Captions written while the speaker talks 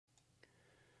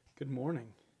Good morning.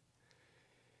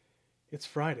 It's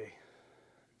Friday,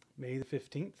 May the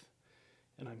 15th,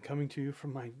 and I'm coming to you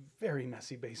from my very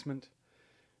messy basement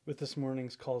with this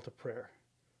morning's call to prayer.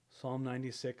 Psalm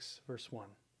 96, verse 1.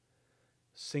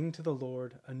 Sing to the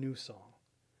Lord a new song.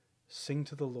 Sing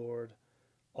to the Lord,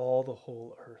 all the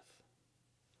whole earth.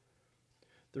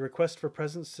 The request for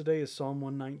presence today is Psalm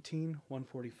 119,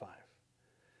 145.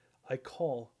 I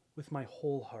call with my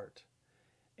whole heart.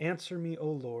 Answer me, O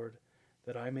Lord,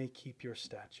 that I may keep your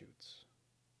statutes.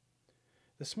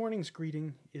 This morning's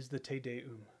greeting is the Te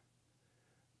Deum.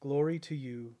 Glory to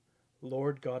you,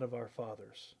 Lord God of our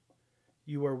fathers.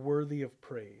 You are worthy of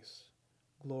praise.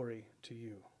 Glory to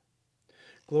you.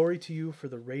 Glory to you for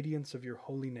the radiance of your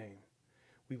holy name.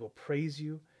 We will praise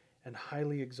you and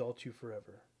highly exalt you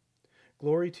forever.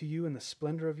 Glory to you in the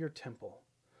splendor of your temple.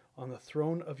 On the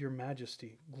throne of your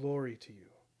majesty, glory to you.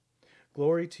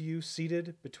 Glory to you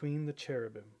seated between the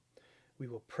cherubim. We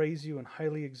will praise you and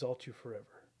highly exalt you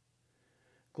forever.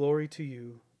 Glory to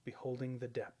you, beholding the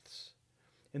depths.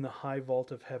 In the high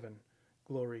vault of heaven,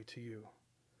 glory to you.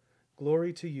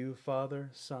 Glory to you,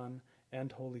 Father, Son,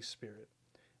 and Holy Spirit.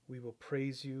 We will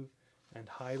praise you and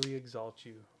highly exalt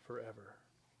you forever.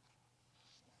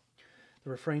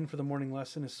 The refrain for the morning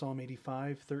lesson is Psalm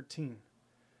 85:13.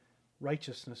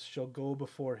 Righteousness shall go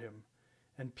before him,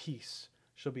 and peace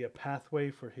shall be a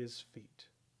pathway for his feet.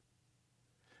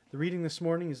 The reading this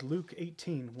morning is Luke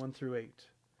 18, 1 through 8.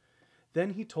 Then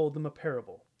he told them a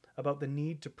parable about the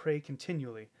need to pray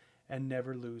continually and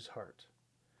never lose heart.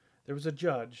 There was a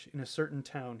judge in a certain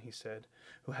town, he said,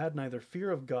 who had neither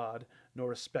fear of God nor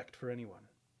respect for anyone.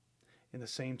 In the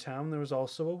same town there was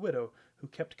also a widow who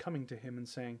kept coming to him and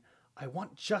saying, I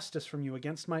want justice from you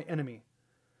against my enemy.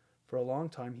 For a long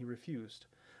time he refused.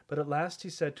 But at last he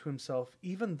said to himself,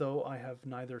 even though I have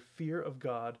neither fear of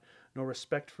God nor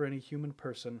respect for any human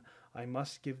person, I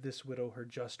must give this widow her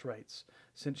just rights,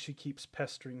 since she keeps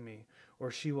pestering me, or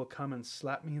she will come and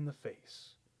slap me in the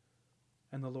face.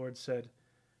 And the Lord said,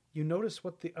 You notice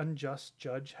what the unjust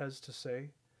judge has to say?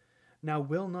 Now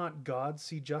will not God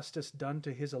see justice done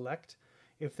to his elect,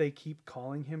 if they keep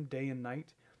calling him day and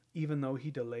night, even though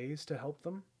he delays to help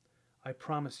them? I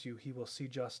promise you he will see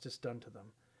justice done to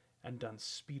them, and done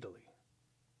speedily.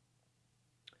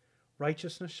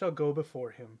 Righteousness shall go before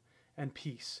him, and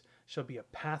peace shall be a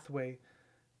pathway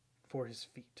for his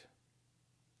feet.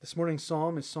 This morning's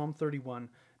psalm is Psalm 31,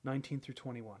 19 through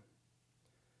 21.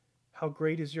 How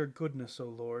great is your goodness, O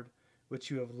Lord, which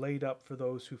you have laid up for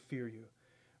those who fear you,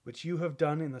 which you have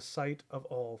done in the sight of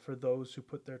all for those who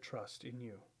put their trust in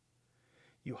you.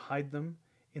 You hide them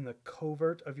in the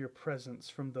covert of your presence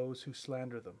from those who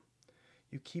slander them.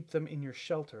 You keep them in your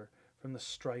shelter from the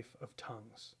strife of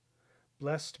tongues.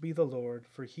 Blessed be the Lord,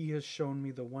 for he has shown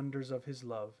me the wonders of his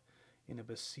love in a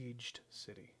besieged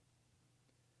city.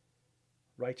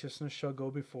 Righteousness shall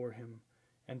go before him,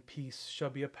 and peace shall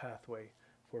be a pathway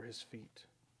for his feet.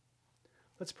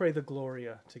 Let's pray the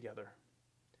Gloria together.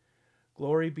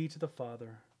 Glory be to the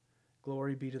Father,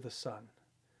 glory be to the Son,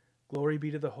 glory be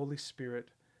to the Holy Spirit,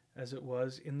 as it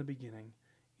was in the beginning,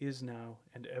 is now,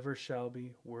 and ever shall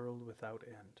be, world without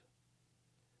end.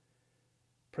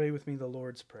 Pray with me the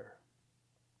Lord's Prayer.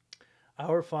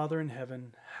 Our Father in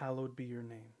heaven, hallowed be your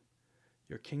name.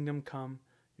 Your kingdom come,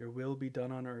 your will be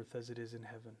done on earth as it is in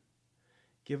heaven.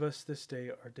 Give us this day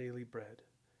our daily bread,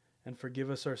 and forgive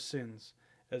us our sins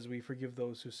as we forgive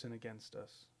those who sin against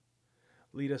us.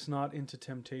 Lead us not into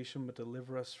temptation, but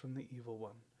deliver us from the evil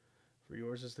one. For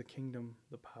yours is the kingdom,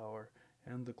 the power,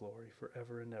 and the glory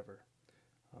forever and ever.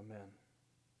 Amen.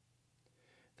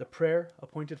 The prayer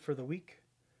appointed for the week.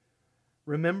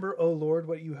 Remember, O Lord,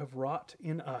 what you have wrought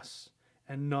in us,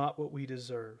 and not what we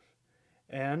deserve.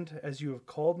 And as you have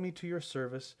called me to your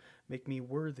service, make me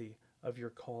worthy of your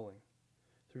calling.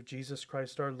 Through Jesus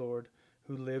Christ our Lord,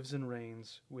 who lives and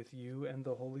reigns with you and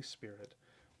the Holy Spirit,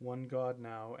 one God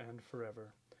now and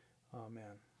forever.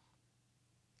 Amen.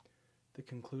 The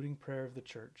concluding prayer of the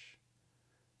Church.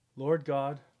 Lord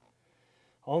God,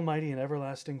 Almighty and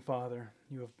everlasting Father,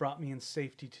 you have brought me in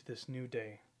safety to this new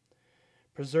day.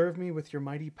 Preserve me with your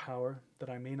mighty power, that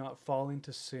I may not fall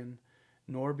into sin,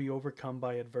 nor be overcome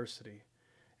by adversity.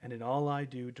 And in all I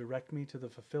do, direct me to the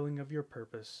fulfilling of your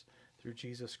purpose, through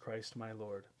Jesus Christ my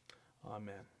Lord.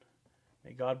 Amen.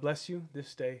 May God bless you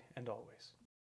this day and always.